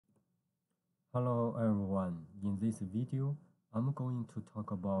Hello everyone, in this video I'm going to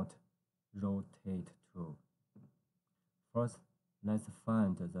talk about rotate tool. First, let's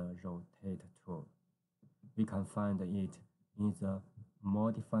find the rotate tool. We can find it in the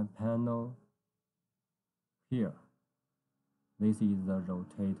modify panel here. This is the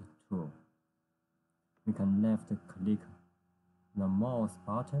rotate tool. We can left click the mouse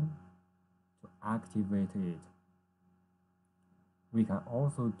button to activate it. We can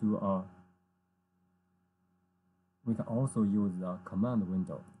also use the command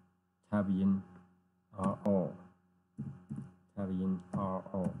window. Tab in RO.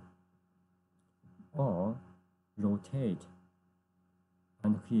 Or rotate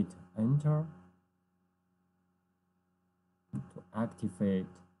and hit enter to activate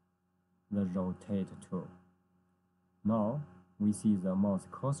the rotate tool. Now we see the mouse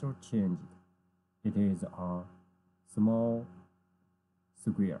cursor changed. It is a small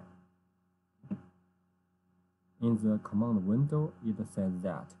square. In the command window, it says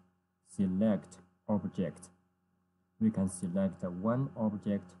that select object. We can select one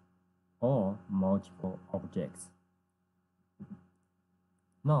object or multiple objects.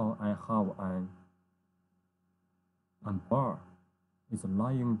 Now I have a bar is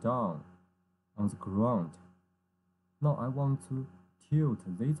lying down on the ground. Now I want to tilt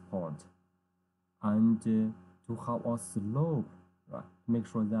this point and to have a slope, right? Make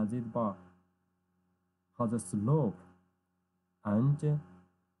sure that this bar has a slope and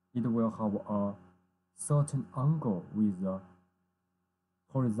it will have a certain angle with the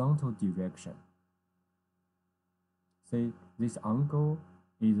horizontal direction. Say this angle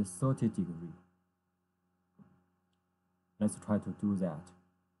is 30 degrees. Let's try to do that.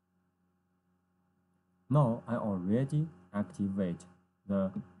 Now I already activate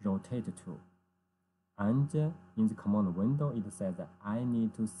the rotate tool. And in the command window, it says that I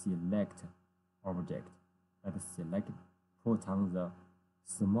need to select object. Let's select, put on the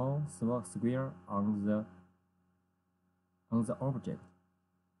small square on the object.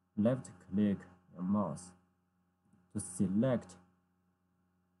 Left click your mouse to select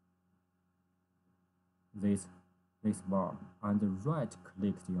this bar and right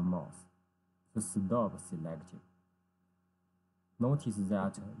click your mouse to stop selecting. Notice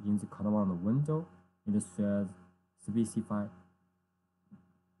that in the command window, it says specify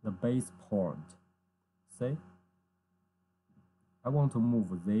the base point. Say, I want to move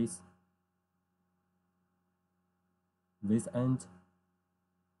this end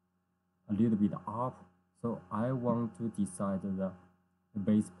a little bit up, so I want to decide the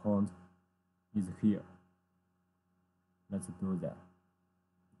base point is here. Let's do that.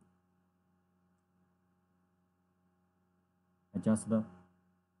 I just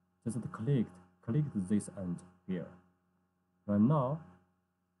clicked this end here. Right now,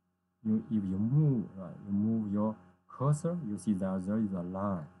 if you move your cursor, you see that there is a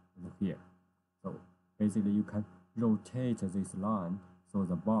line here. So basically, you can rotate this line so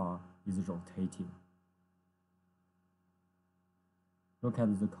the bar is rotating. Look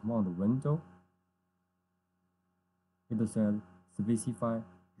at the command window. It says specify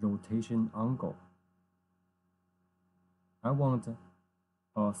rotation angle. I want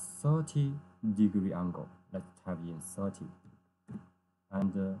a 30-degree angle. Let's type in 30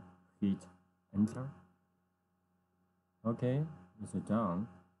 and hit enter. Okay, it's done.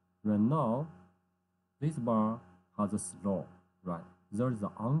 Right now, this bar has a slope, right? There is an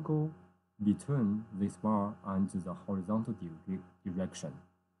angle between this bar and the horizontal direction.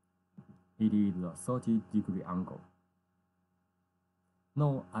 It is a 30-degree angle.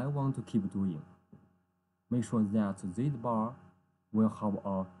 Now I want to keep doing. Make sure that this bar will have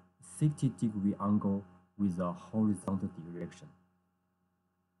a 60-degree angle with a horizontal direction.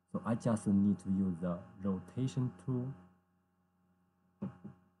 So I just need to use the rotation tool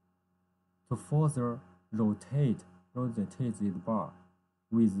to further rotate this bar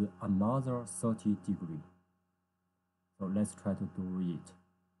with another 30 degrees. So let's try to do it.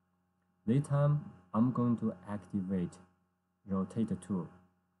 This time I'm going to activate rotate tool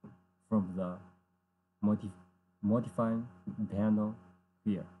from the modify panel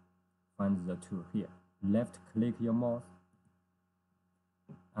here. Find the tool here. Left click your mouse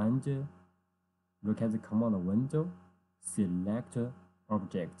and look at the command window. Select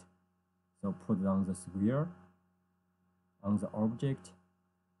object. So put on the square on the object.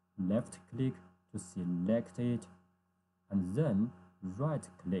 Left click to select it, and then right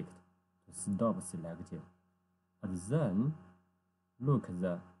click to stop selecting. And then look at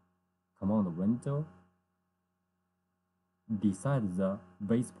the command window. Decide the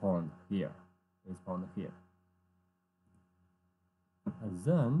base point here. And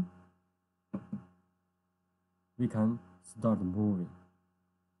then we can start moving.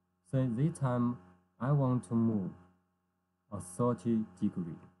 So this time I want to move a 30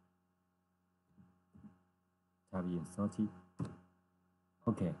 degree. Type in 30.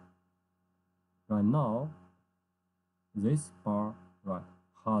 Okay. Right now, this bar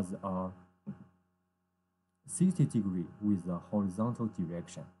has a 60 degree with the horizontal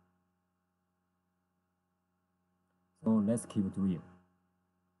direction. So let's keep doing.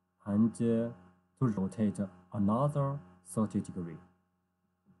 And to rotate another 30 degree.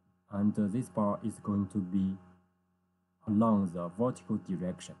 And this bar is going to be along the vertical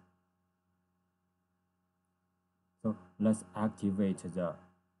direction. So let's activate the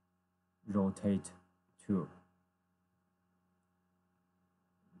rotate tool.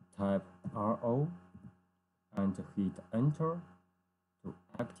 Type RO and hit enter to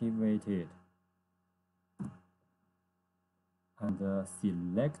activate it. And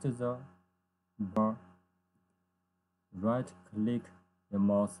select the bar. Right click the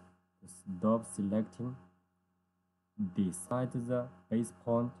mouse to stop selecting. Decide the base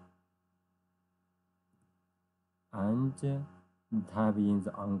point and type in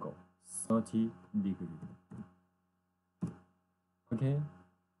the angle 30 degree. Okay,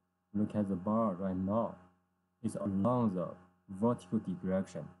 look at the bar right now. It's along the vertical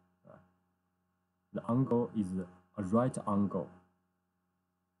direction. The angle is a right angle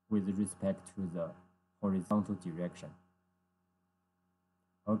with respect to the horizontal direction.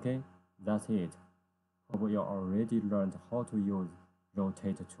 Okay, that's it. Hope you already learned how to use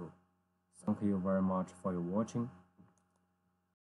rotate tool. Thank you very much for your watching.